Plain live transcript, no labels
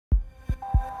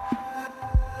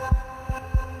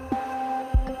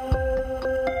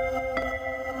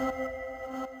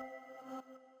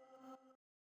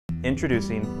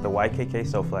Introducing the YKK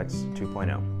SOFLEX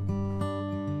 2.0.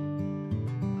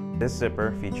 This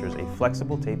zipper features a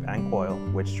flexible tape and coil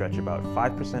which stretch about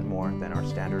 5% more than our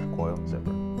standard coil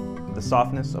zipper. The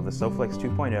softness of the SOFLEX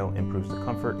 2.0 improves the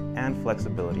comfort and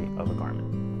flexibility of a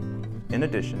garment. In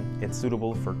addition, it's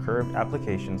suitable for curved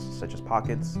applications such as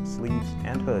pockets, sleeves,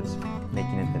 and hoods,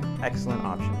 making it an excellent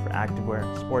option for activewear,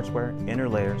 sportswear, inner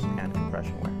layers, and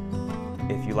compression wear.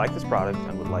 If you like this product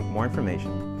and would like more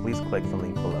information, please click the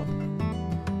link below.